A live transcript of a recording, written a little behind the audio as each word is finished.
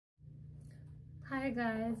Hi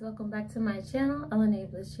guys, welcome back to my channel,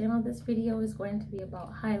 Enabler's channel. This video is going to be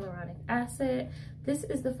about hyaluronic acid. This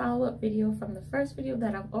is the follow-up video from the first video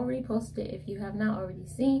that I've already posted. If you have not already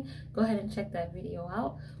seen, go ahead and check that video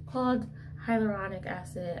out called Hyaluronic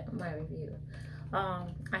Acid, my review. I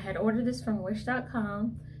had ordered this from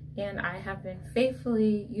wish.com and I have been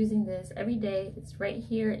faithfully using this every day. It's right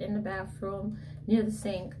here in the bathroom near the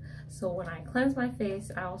sink. So when I cleanse my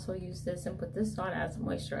face, I also use this and put this on as a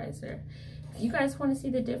moisturizer. If you guys want to see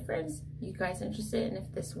the difference, you guys interested in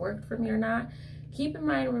if this worked for me or not, keep in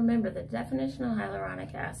mind, remember the definition of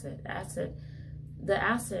hyaluronic acid. The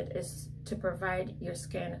acid is to provide your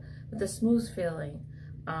skin with a smooth feeling.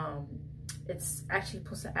 It's actually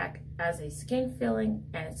supposed to act as a skin filling,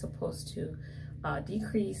 and it's supposed to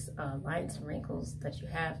decrease lines and wrinkles that you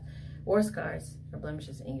have, or scars or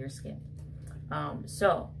blemishes in your skin.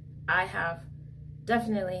 So I have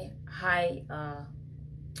definitely high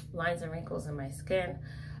lines and wrinkles in my skin,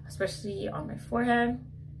 especially on my forehead,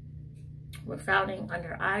 with frowning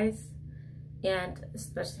under eyes, and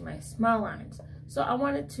especially my smile lines. So I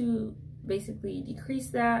wanted to basically decrease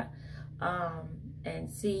that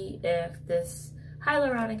and see if this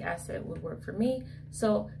hyaluronic acid would work for me.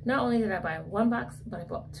 So not only did I buy one box, but I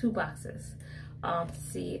bought 2 boxes to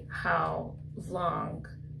see how long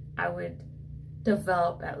I would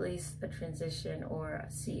develop at least a transition or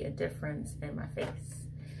see a difference in my face.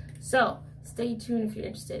 So stay tuned if you're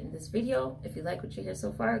interested in this video. If you like what you hear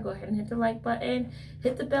so far, go ahead and hit the like button,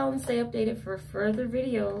 hit the bell, and stay updated for further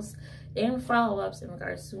videos and follow-ups in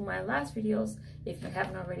regards to my last videos. If you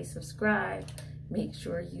haven't already subscribed, make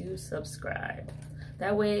sure you subscribe.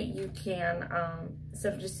 That way you can,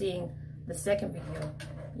 instead of just seeing the second video,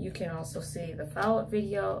 you can also see the follow-up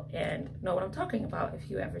video and know what I'm talking about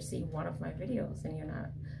if you ever see one of my videos and you're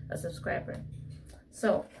not a subscriber.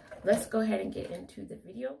 So let's go ahead and get into the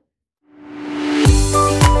video.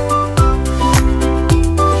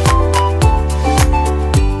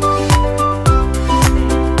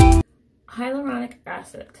 Hyaluronic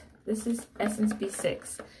acid. This is Essence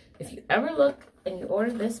B6. If you ever look and you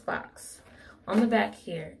order this box, on the back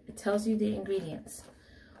here, it tells you the ingredients.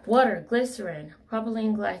 Water, glycerin,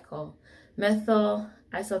 propylene glycol, methyl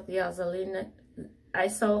isothiazolinone.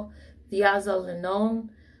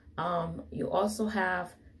 You also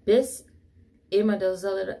have bis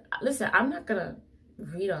imidazolid. Listen, I'm not gonna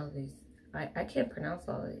read all of these. I can't pronounce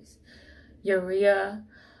all of these. Urea,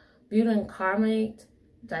 butane carbonate,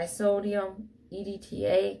 disodium,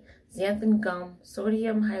 EDTA, xanthan gum,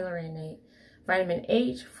 sodium hyaluronate, vitamin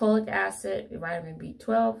H, folic acid, vitamin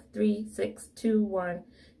B12, 3, 6, 2, 1,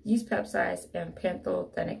 yeast peptides, and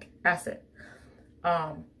pantothenic acid.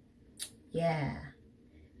 Yeah.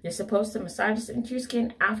 You're supposed to massage this into your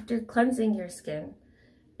skin after cleansing your skin.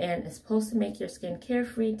 And it's supposed to make your skin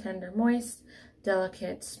carefree, tender, moist,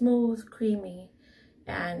 delicate, smooth, creamy.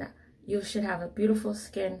 And you should have a beautiful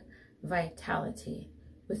skin vitality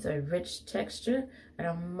with a rich texture and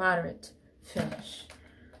a moderate finish.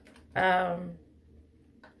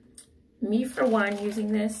 Me, for one,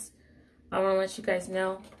 using this, I want to let you guys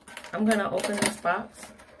know, I'm going to open this box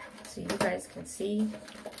so you guys can see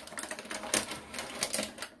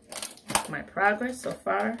my progress so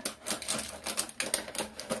far.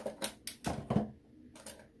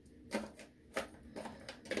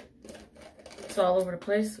 It's all over the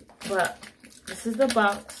place, but this is the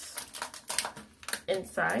box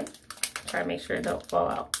inside. Try to make sure it don't fall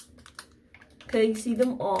out. Okay, you see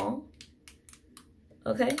them all.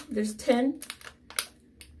 Okay, there's 10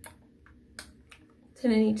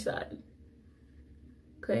 in each side.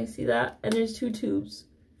 Okay, see that? And there's 2 tubes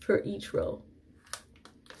for each row.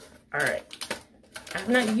 All right, I have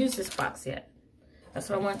not used this box yet. That's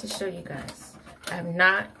what I wanted to show you guys. I have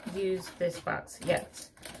not used this box yet.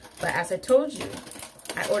 But as I told you,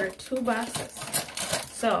 I ordered 2 boxes.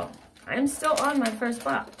 So I'm still on my first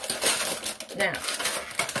box. Now,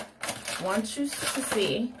 I want you to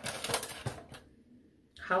see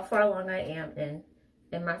how far along I am in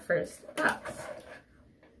my first box.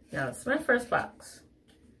 Now, it's my first box.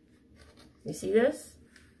 You see this?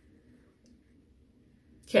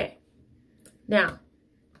 Okay. Now,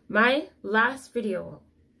 my last video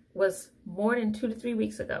was more than 2 to 3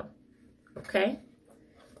 weeks ago. Okay?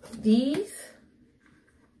 These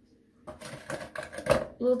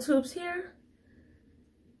little tubes here,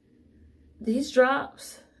 these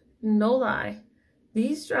drops, no lie,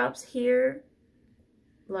 these drops here,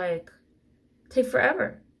 like, take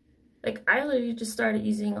forever. Like, I literally just started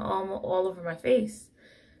using all over my face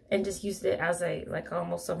and just used it as a, like,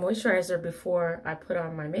 almost a moisturizer before I put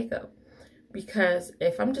on my makeup. Because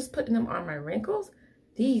if I'm just putting them on my wrinkles,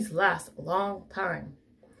 these last a long time.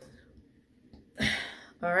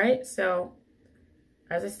 All right, so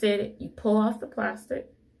as I stated, you pull off the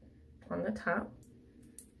plastic on the top,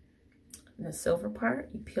 and the silver part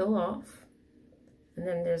you peel off, and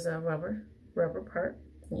then there's a rubber part,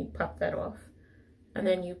 and you pop that off, and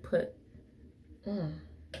then you put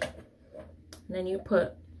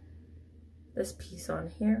this piece on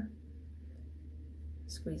here,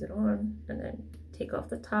 squeeze it on, and then take off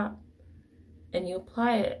the top, and you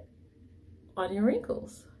apply it on your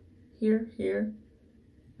wrinkles. Here, here.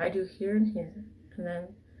 I do here and here, and then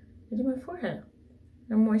I do my forehead.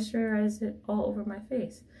 I moisturize it all over my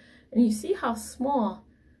face. And you see how small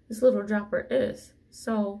this little dropper is.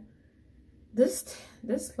 So this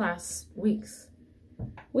lasts weeks,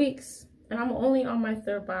 and I'm only on my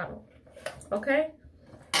 3rd bottle. Okay,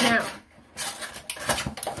 now,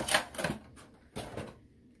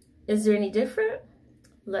 is there any different?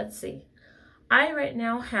 Let's see. I right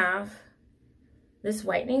now have this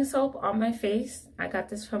whitening soap on my face. I got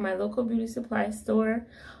this from my local beauty supply store.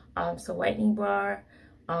 So whitening bar.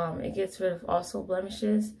 It gets rid of also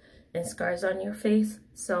blemishes and scars on your face.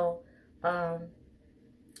 So I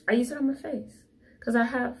use it on my face because I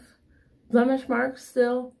have blemish marks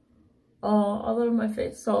still all over my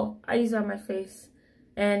face. So I use it on my face,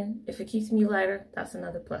 and if it keeps me lighter, that's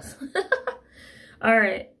another plus. All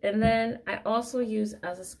right, and then I also use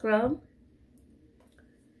as a scrub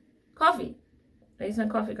coffee. I use my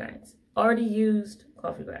coffee grinds. Already used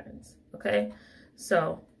coffee grinds. Okay,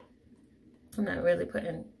 so I'm not really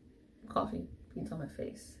putting coffee beans on my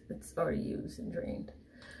face. It's already used and drained.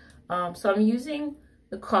 So I'm using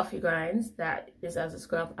the coffee grinds that is as a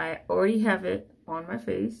scrub. I already have it on my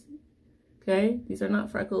face. Okay, these are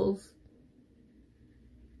not freckles.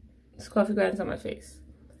 It's coffee grinds on my face.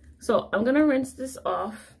 So I'm gonna rinse this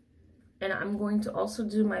off, and I'm going to also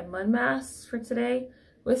do my mud masks for today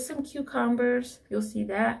with some cucumbers. You'll see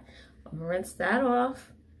that. I'm gonna rinse that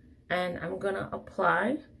off, and I'm gonna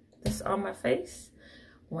apply this on my face.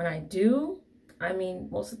 When I do, I mean,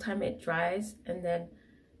 most of the time it dries, and then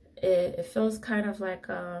it feels kind of like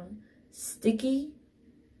sticky,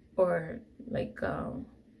 or like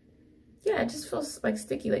yeah, it just feels like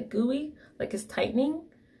sticky, like gooey, like it's tightening,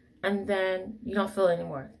 and then you don't feel it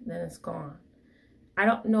anymore, then it's gone. I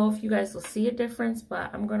don't know if you guys will see a difference,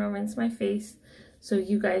 but I'm gonna rinse my face so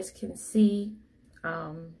you guys can see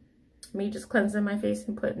me just cleansing my face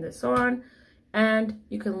and putting this on. And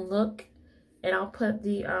you can look, and I'll put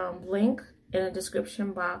the link in the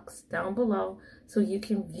description box down below so you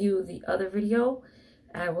can view the other video.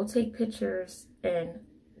 I will take pictures and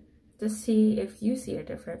just see if you see a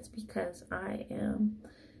difference, because I am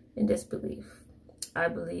in disbelief. I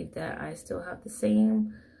believe that I still have the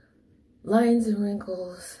same lines and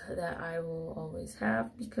wrinkles that I will always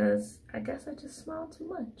have, because I guess I just smile too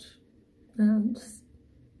much. I'm just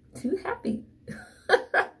too happy.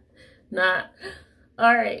 Not.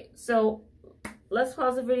 All right, so let's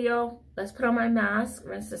pause the video. Let's put on my mask,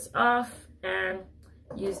 rinse this off, and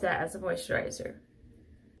use that as a moisturizer.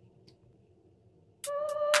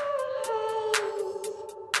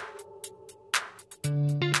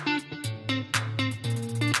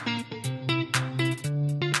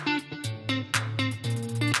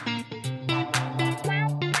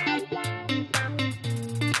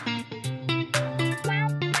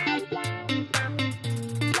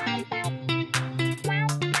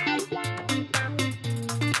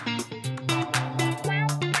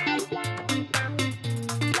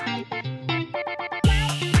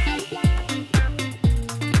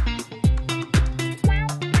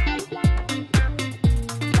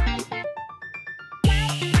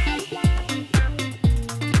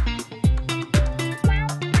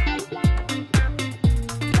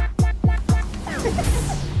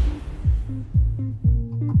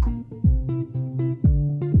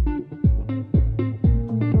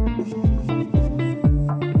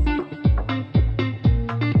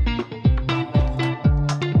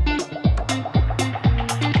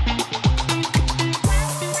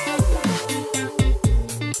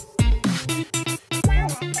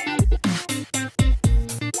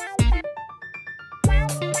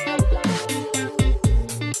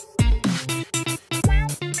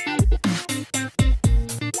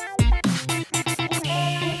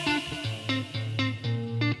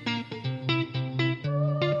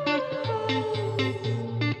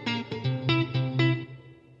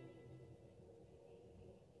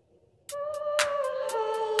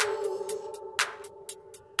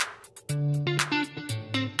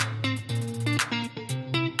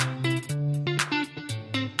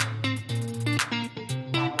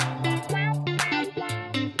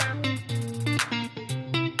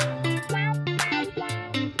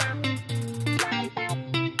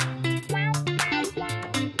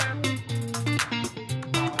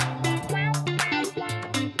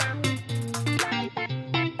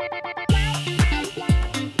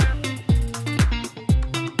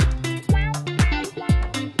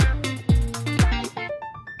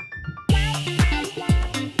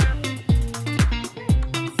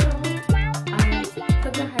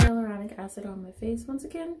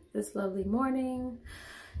 this lovely morning,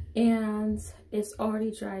 and it's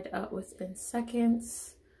already dried up within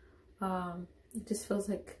seconds. It just feels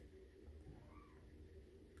like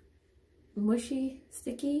mushy,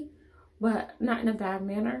 sticky, but not in a bad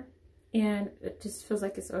manner, and it just feels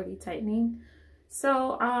like it's already tightening.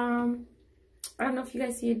 So I don't know if you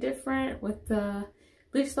guys see it different with the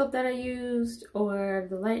bleach soap that I used, or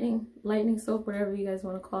the lightning soap, whatever you guys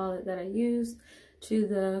want to call it, that I used, to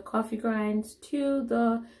the coffee grinds, to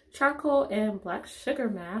the charcoal and black sugar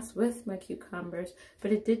mask with my cucumbers.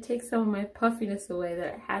 But it did take some of my puffiness away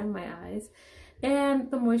that I had in my eyes.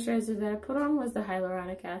 And the moisturizer that I put on was the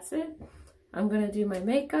hyaluronic acid. I'm gonna do my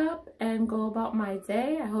makeup and go about my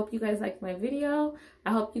day. I hope you guys liked my video.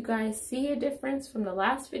 I hope you guys see a difference from the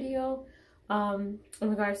last video in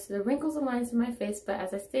regards to the wrinkles and lines in my face. But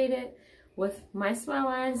as I stated, with my smile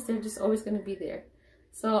lines, they're just always gonna be there.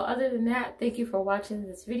 So other than that, thank you for watching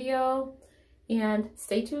this video, and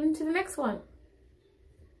stay tuned to the next one.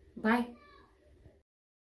 Bye.